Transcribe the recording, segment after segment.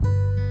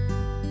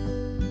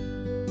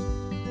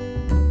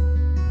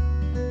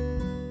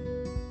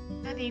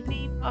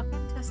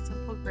Welcome to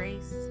Simple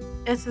Grace.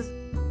 It's a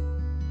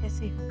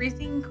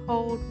freezing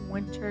cold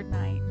winter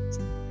night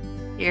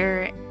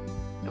here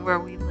where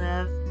we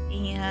live,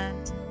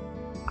 and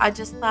I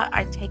just thought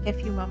I'd take a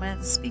few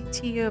moments to speak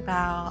to you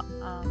about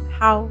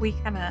how we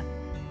kind of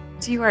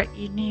do our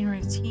evening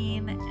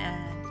routine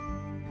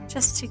and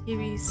just to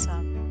give you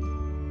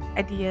some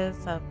ideas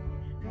of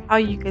how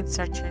you could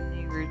start your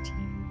new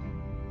routine.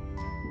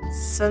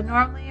 So,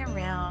 normally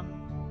around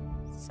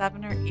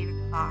 7 or 8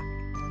 o'clock,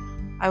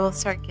 I will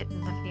start getting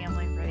the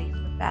family ready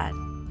for bed.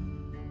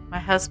 My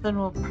husband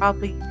will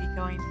probably be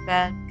going to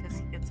bed because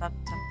he gets up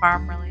to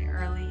farm really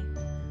early.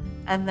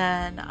 And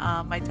then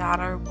my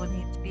daughter will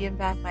need to be in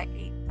bed by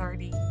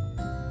 8:30.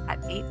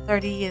 At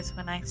 8:30 is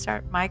when I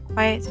start my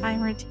quiet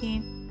time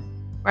routine,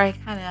 where I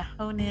kind of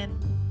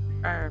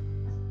or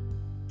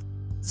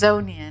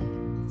zone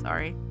in,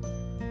 sorry,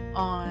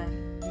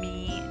 on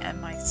me and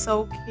my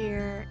soul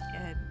care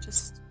and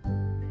just,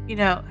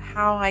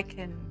 how I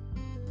can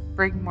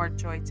bring more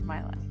joy to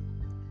my life.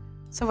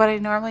 So what I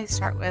normally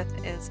start with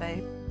is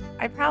I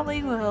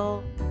probably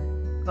will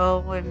go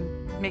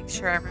and make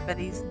sure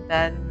everybody's in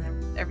bed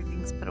and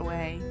everything's put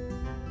away,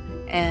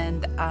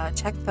 and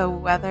check the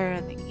weather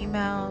and the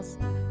emails.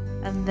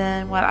 And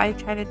then what I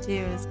try to do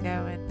is go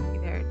and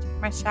either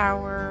take my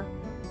shower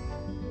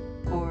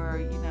or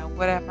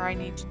whatever I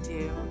need to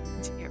do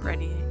to get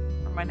ready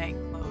for my night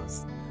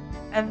clothes.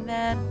 And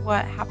then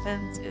what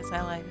happens is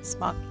I light a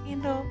small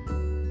candle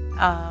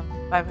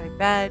by my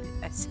bed.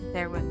 I sit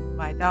there with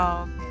my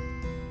dog,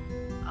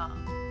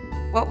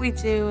 and what we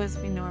do is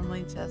we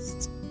normally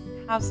just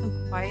have some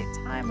quiet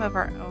time of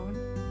our own.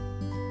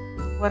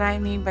 What I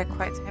mean by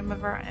quiet time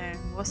of our own,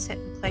 we'll sit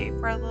and play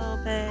for a little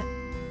bit,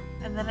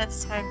 and then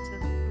it's time to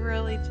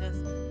really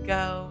just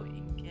go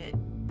and get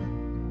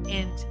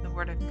into the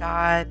Word of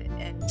God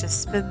and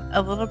just spend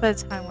a little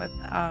bit of time with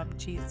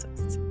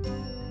Jesus.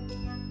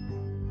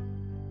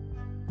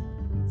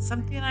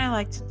 Something I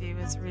like to do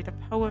is read a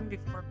poem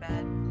before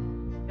bed.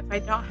 If I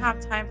don't have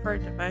time for a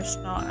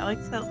devotional, I like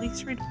to at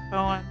least read a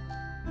poem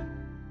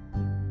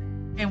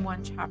in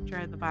one chapter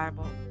of the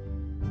Bible.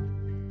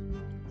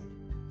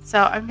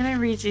 So I'm going to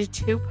read you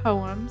 2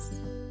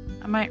 poems.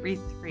 I might read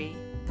 3.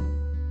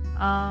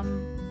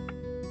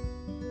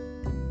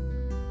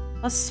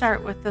 Let's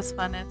start with this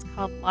one. It's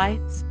called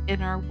Life's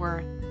Inner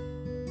Worth.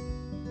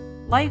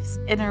 Life's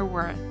inner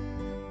worth.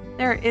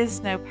 There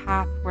is no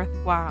path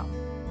worthwhile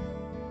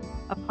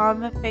upon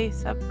the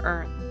face of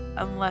earth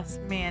unless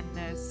man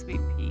knows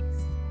sweet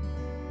peace.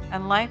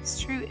 And life's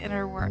true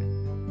inner worth,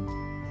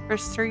 for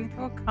strength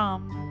will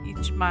come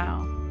each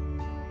mile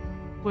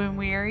when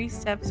weary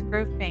steps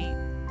grow faint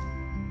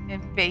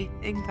and faith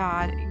in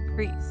God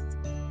increased,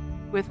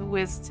 with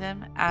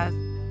wisdom as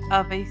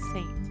of a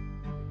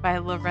saint, by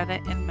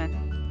Loretta Inman.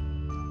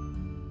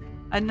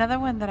 Another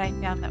one that I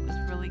found that was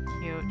really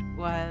cute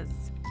was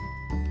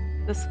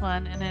this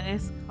one, and it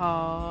is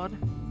called,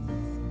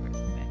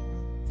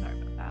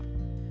 sorry about that,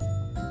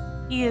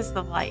 He is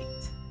the Light.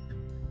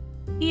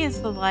 He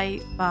is the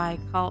Light by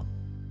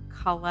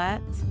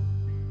Colette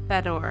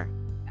Fedor,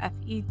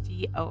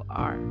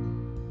 Fedor.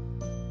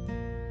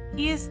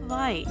 He is the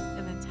light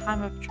in the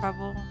time of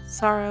trouble,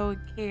 sorrow,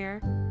 and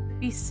care.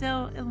 Be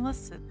still and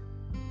listen.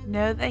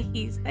 Know that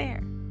He's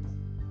there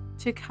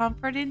to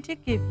comfort and to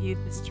give you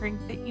the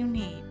strength that you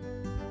need.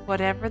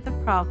 Whatever the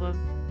problem,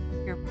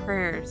 your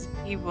prayers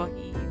He will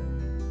heed,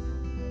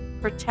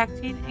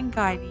 protecting and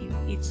guiding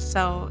each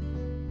soul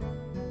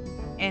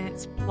in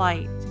its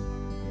plight.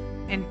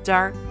 In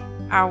dark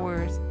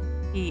hours,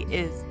 He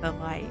is the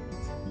light.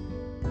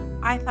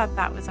 I thought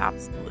that was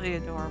absolutely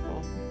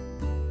adorable.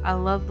 I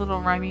love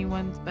little rhymey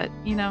ones, but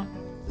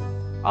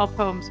all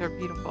poems are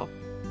beautiful.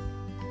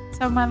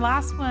 So my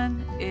last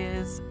one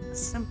is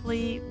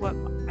simply what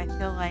I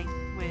feel like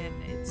when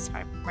it's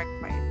time for my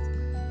quiet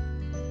time,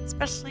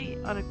 especially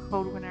on a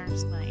cold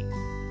winter's night.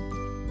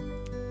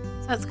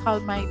 So it's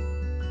called My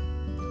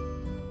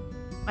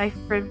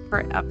Friend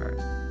Forever.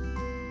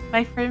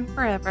 My friend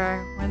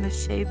forever, when the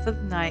shades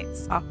of night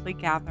softly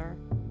gather,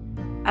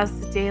 as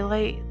the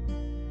daylight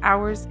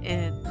hours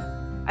end,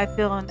 I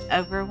feel an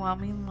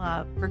overwhelming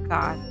love for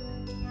God,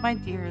 my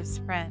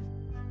dearest friend.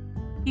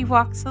 He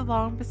walks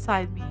along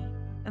beside me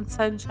in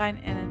sunshine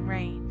and in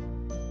rain.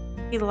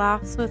 He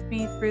laughs with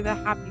me through the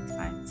happy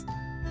times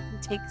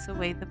and takes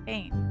away the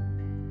pain.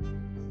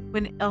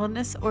 When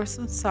illness or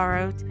some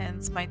sorrow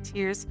tends my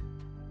tears,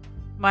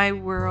 my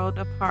world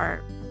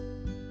apart,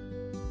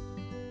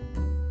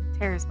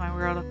 tears my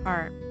world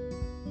apart.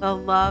 The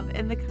love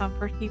and the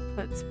comfort He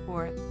puts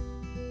forth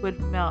would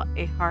melt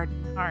a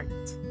hardened heart.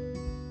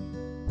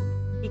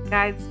 He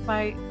guides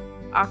my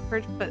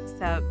awkward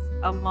footsteps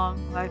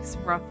along life's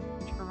rough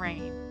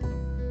terrain,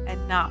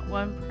 and not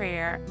one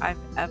prayer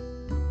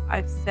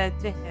I've said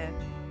to Him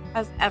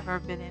has ever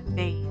been in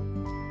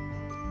vain.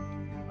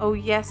 Oh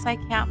yes, I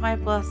count my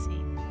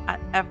blessing at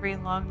every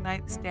long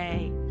night's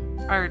day,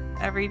 or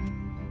every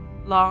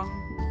long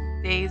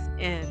day's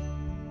end,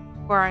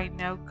 for I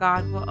know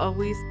God will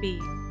always be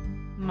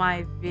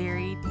my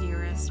very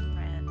dearest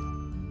friend.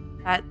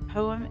 That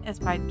poem is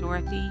by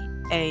Dorothy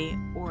A.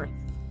 Orth.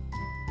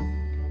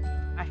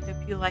 I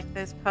hope you like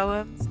those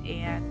poems,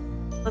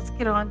 and let's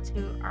get on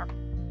to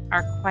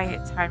our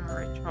quiet time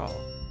ritual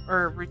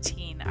or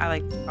routine. I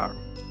like to call it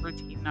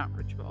routine, not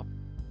ritual.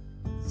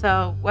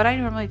 So, what I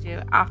normally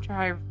do after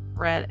I've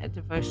read a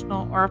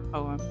devotional or a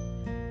poem,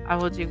 I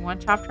will do one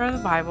chapter of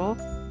the Bible,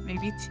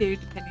 maybe two,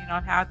 depending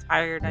on how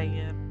tired I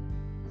am.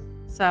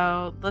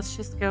 So, let's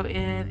just go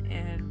in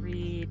and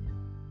read.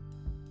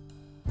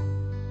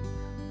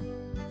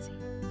 Let's see.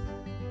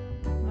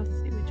 Let's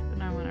see which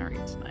one I want to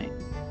read tonight.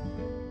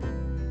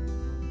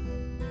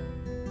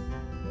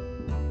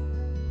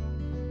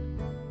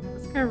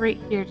 Let's go right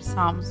here to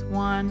Psalms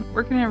 1.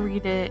 We're going to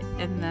read it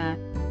in the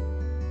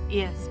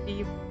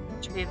ESV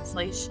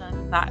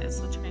translation. That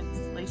is the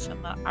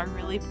translation that I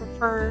really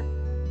prefer.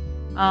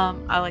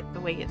 I like the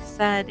way it's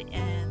said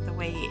and the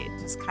way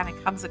it just kind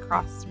of comes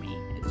across to me.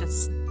 It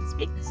just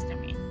speaks to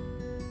me.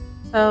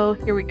 So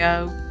here we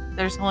go.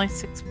 There's only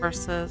 6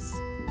 verses.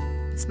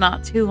 It's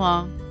not too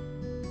long.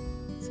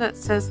 So it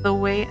says, "The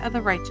way of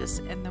the righteous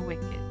and the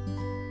wicked.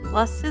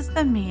 Blessed is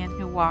the man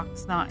who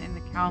walks not in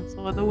the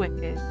counsel of the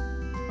wicked,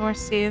 nor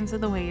stands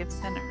in the way of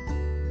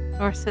sinners,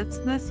 nor sits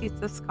in the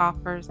seats of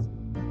scoffers,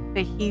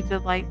 but he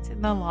delights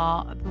in the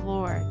law of the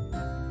Lord,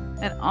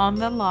 and on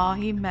the law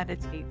he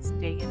meditates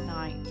day and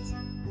night.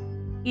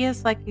 He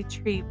is like a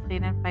tree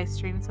planted by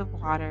streams of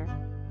water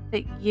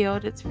that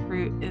yield its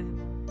fruit in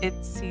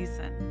its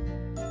season,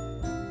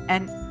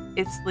 and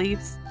its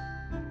leaves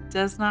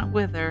does not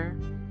wither,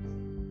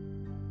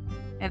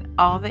 and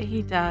all that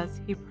he does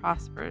he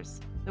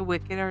prospers. The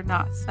wicked are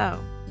not so,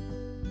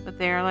 but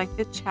they are like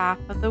the chaff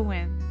of the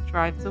wind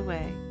drives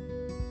away.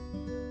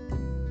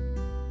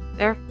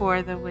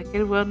 Therefore the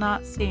wicked will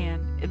not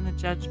stand in the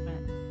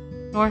judgment,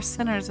 nor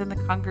sinners in the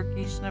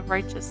congregation of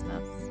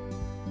righteousness.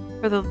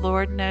 For the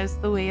Lord knows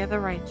the way of the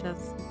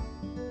righteous,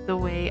 the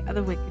way of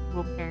the wicked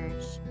will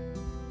perish."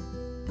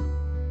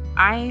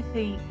 I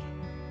think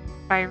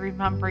by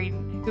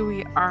remembering who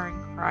we are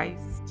in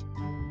Christ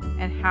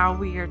and how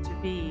we are to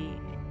be,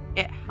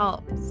 it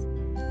helps.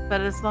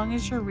 But as long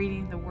as you're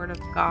reading the Word of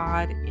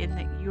God and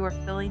that you are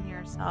filling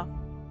yourself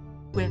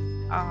with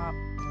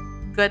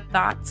good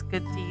thoughts,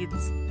 good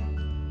deeds,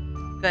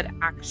 good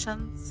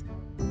actions,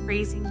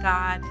 praising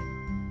God,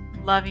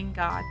 loving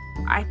God,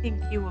 I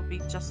think you will be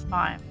just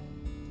fine.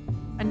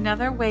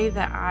 Another way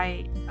that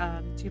I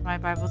do my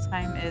Bible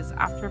time is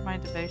after my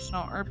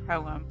devotional or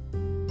poem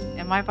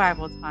in my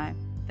Bible time,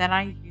 then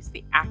I use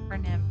the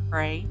acronym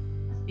PRAY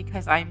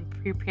because I'm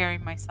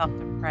preparing myself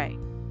to pray.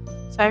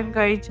 So I'm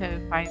going to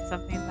find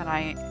something that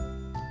I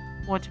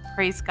want to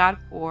praise God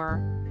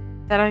for,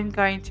 that I'm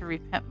going to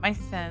repent my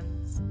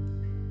sins,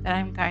 that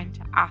I'm going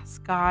to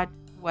ask God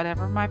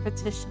whatever my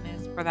petition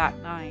is for that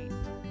night.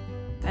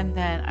 And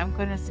then I'm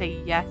going to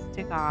say yes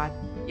to God,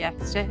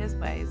 yes to His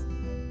ways,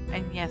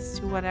 and yes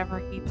to whatever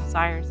He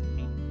desires of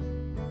me.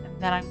 And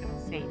then I'm going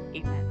to say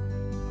amen.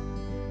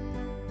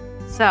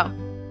 So,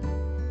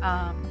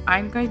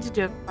 I'm going to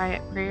do a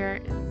quiet prayer.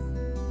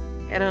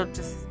 It'll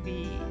just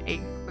be a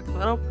quick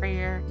little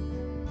prayer,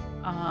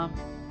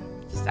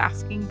 just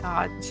asking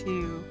God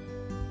to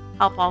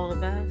help all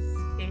of us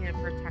and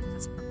protect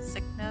us from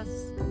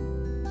sickness.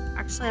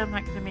 Actually, I'm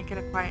not going to make it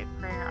a quiet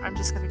prayer. I'm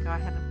just going to go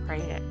ahead and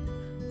pray it.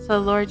 So,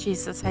 Lord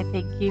Jesus, I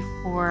thank you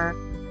for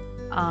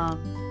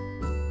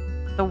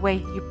the way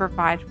you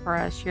provide for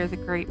us. You're the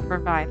great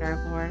provider,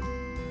 Lord.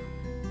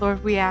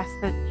 Lord, we ask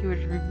that you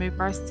would remove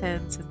our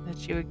sins and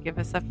that you would give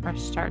us a fresh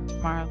start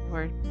tomorrow,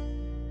 Lord.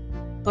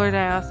 Lord,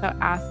 I also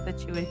ask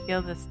that you would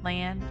heal this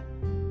land,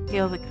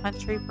 heal the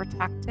country,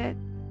 protect it.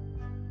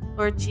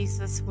 Lord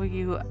Jesus, will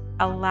you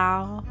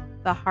allow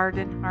the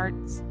hardened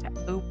hearts to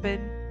open?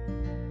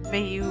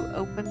 May you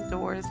open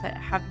doors that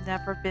have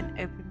never been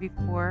opened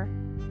before.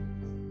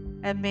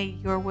 And may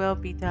your will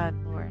be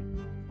done, Lord.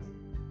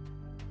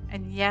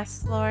 And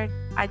yes, Lord,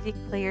 I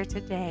declare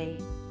today,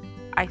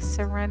 I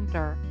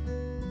surrender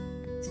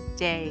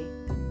today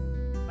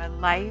my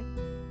life,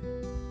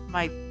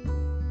 my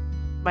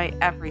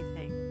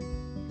everything.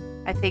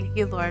 I thank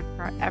you, Lord,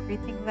 for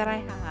everything that I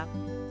have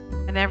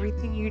and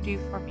everything you do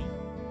for me.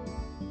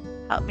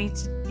 Help me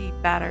to be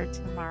better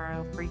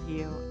tomorrow for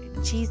you.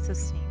 In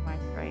Jesus' name I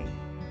pray.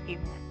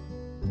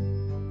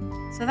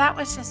 Amen. So that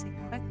was just a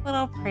quick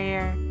little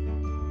prayer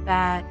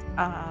that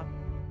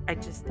I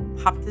just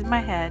popped in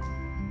my head.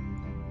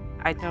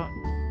 I don't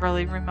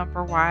really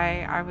remember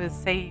why I was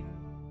saying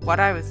what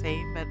I was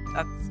saying, but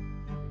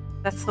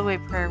that's the way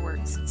prayer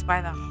works. It's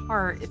by the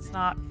heart. It's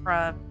not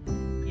from,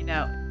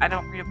 I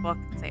don't read a book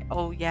and say,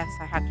 oh yes,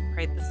 I have to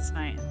pray this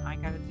tonight and I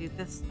got to do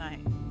this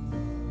tonight.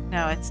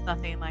 No, it's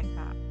nothing like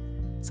that.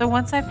 So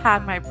once I've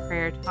had my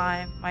prayer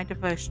time, my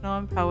devotional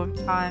and poem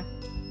time,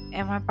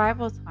 and my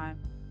Bible time,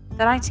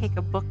 then I take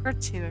a book or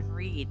two and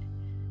read.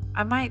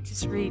 I might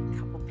just read a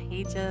couple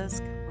pages,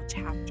 a couple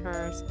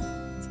chapters,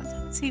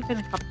 sometimes even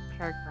a couple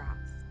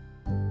paragraphs.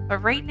 But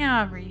right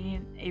now I'm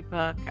reading a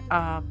book.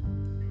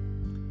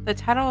 The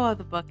title of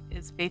the book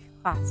is Faith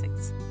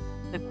Classics,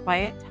 The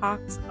Quiet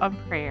Talks on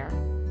Prayer.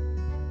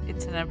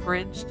 It's an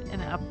abridged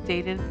and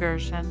updated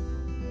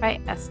version by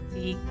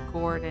S.D.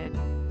 Gordon.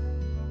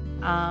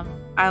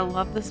 I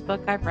love this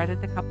book. I've read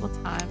it a couple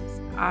of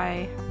times.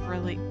 I have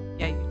really,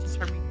 yeah, you just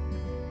heard me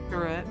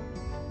through it.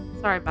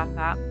 Sorry about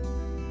that.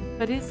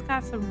 But it's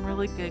got some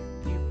really good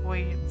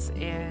viewpoints,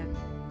 and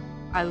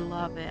I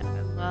love it.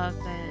 I love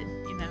that,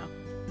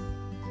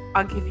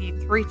 I'll give you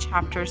 3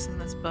 chapters in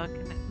this book,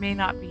 and it may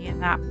not be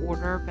in that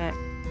order, but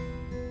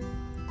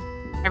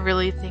I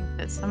really think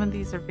that some of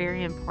these are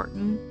very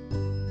important,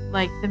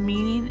 like the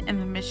meaning and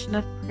the mission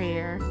of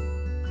prayer,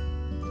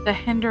 the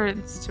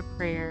hindrance to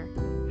prayer,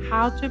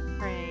 how to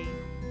pray,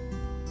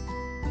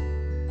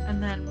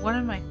 and then one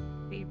of my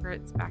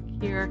favorites back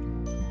here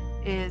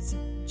is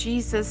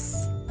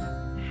Jesus'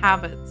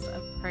 habits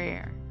of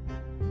prayer.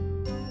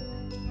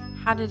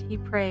 How did he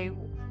pray?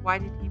 Why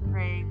did he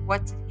pray?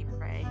 What did he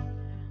pray?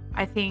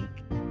 I think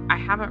I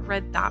haven't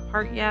read that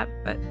part yet,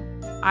 but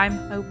I'm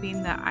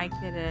hoping that I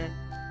get a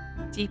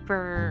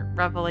deeper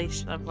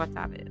revelation of what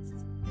that is.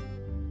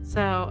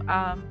 So,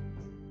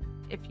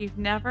 if you've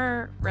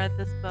never read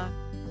this book,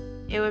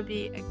 it would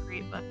be a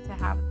great book to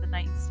have at the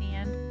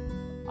nightstand.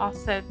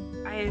 Also,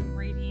 I am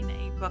reading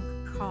a book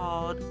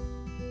called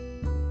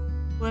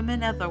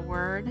Women of the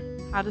Word,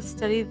 How to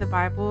Study the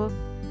Bible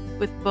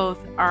with Both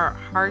Our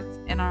Hearts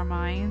and Our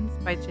Minds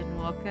by Jen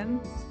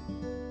Wilkins.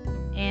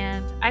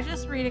 And I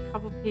just read a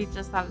couple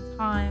pages at a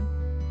time,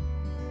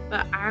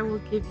 but I will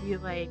give you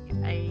like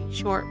a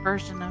short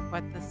version of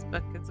what this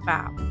book is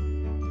about.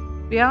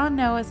 We all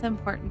know it's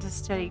important to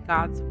study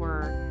God's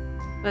Word,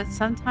 but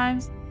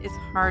sometimes it's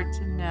hard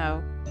to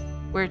know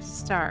where to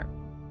start.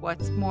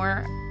 What's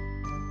more,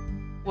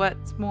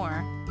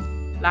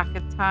 lack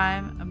of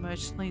time,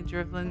 emotionally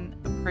driven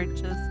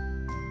approaches,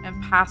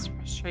 and past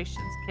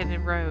frustrations can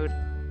erode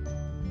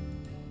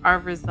our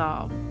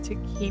resolve to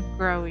keep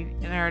growing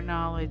in our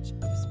knowledge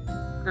of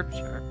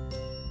Scripture.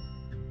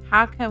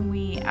 How can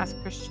we, as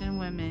Christian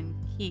women,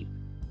 keep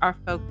our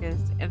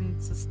focus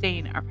and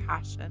sustain our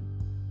passion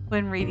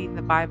when reading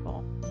the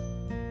Bible?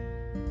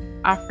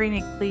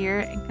 Offering a clear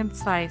and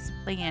concise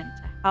plan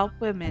to help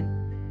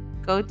women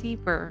go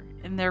deeper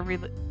in their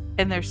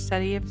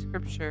study of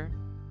Scripture.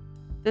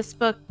 This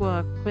book will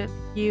equip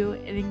you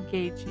and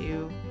engage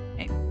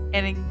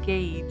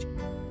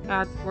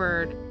God's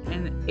Word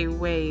in a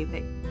way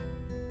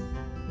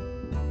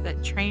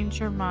that trains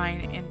your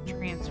mind and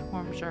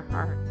transforms your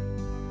heart.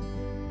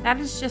 That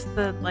is just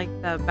the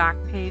back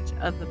page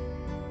of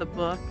the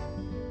book.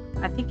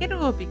 I think it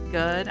will be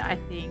good. I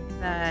think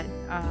that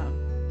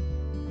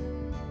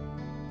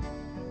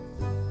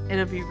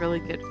it'll be really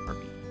good for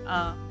me.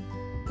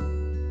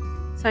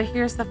 So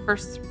here's the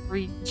first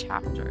 3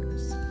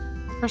 chapters.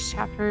 The first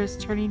chapter is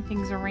turning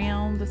things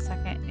around. The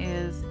second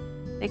is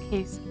the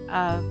case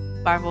of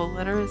Bible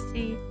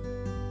literacy.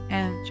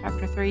 And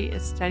chapter 3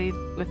 is studied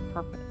with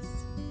purpose.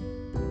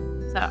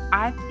 So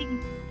I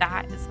think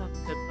that is a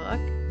good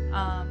book.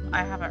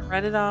 I haven't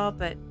read it all,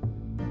 but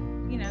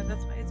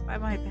that's why it's by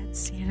my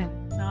bedstand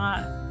and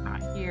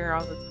not here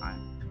all the time.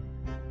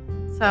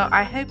 So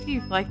I hope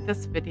you've liked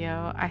this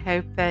video. I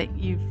hope that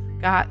you've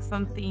got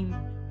something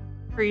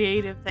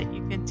creative that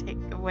you can take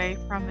away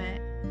from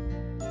it.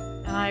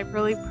 And I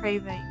really pray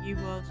that you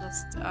will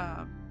just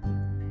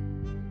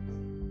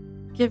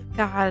give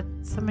God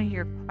some of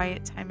your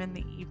quiet time in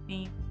the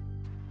evening.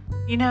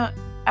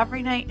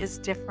 Every night is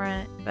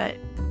different, but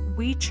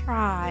I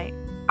try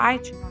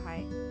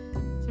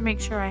to make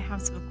sure I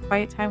have some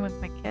quiet time with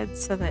my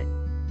kids, so that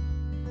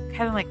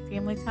kind of like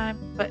family time,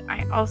 but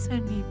I also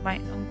need my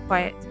own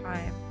quiet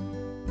time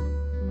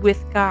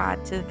with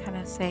God to kind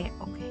of say,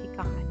 okay,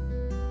 God,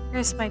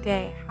 here's my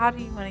day. How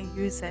do you want to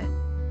use it?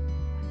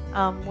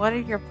 What are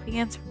your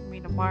plans for me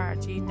tomorrow?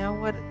 Do you know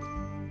what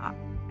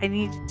I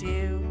need to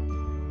do?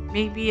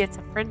 Maybe it's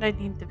a friend I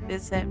need to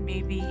visit.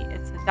 Maybe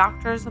it's a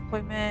doctor's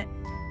appointment.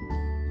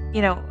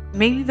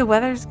 Maybe the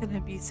weather's going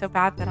to be so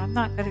bad that I'm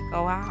not going to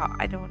go out.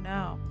 I don't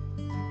know.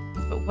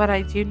 But what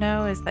I do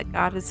know is that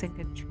God is in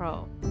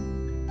control.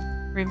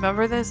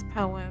 Remember those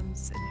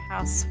poems and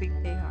how sweet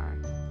they are.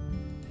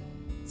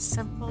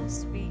 Simple,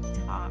 sweet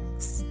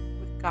talks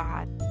with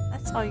God.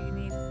 That's all you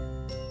need.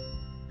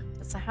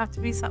 Doesn't have to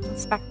be something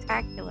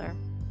spectacular.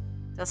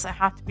 Doesn't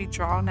have to be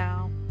drawn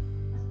out.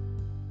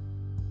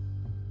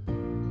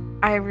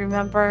 I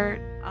remember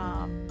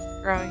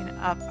growing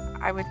up,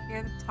 I would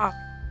hear them talk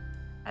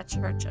at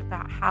church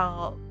about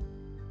how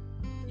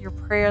your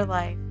prayer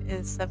life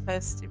is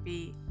supposed to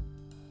be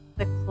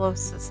the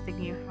closest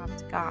thing you have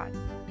to God.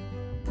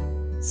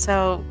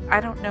 So I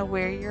don't know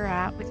where you're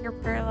at with your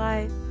prayer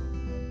life,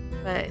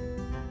 but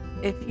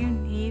if you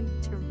need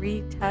to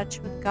retouch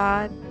with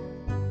God,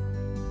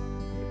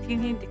 if you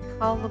need to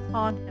call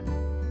upon Him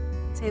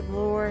and say,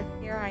 Lord,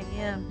 here I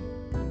am,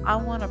 I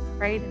want to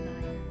pray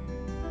tonight,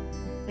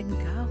 then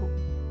go.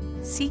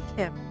 Seek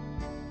Him.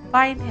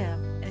 Find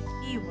Him, and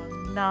He will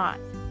not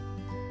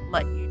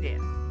let you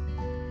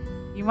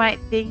down. You might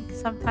think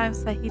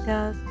sometimes that He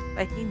does,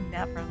 but He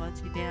never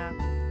lets you down.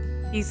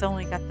 He's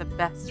only got the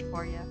best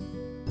for you.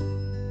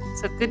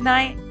 So good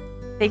night.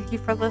 Thank you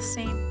for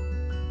listening.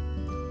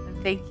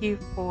 thank you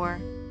for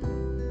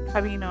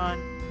coming on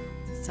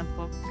to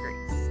Simple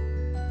Grace.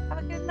 Have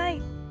a good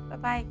night. Bye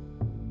bye.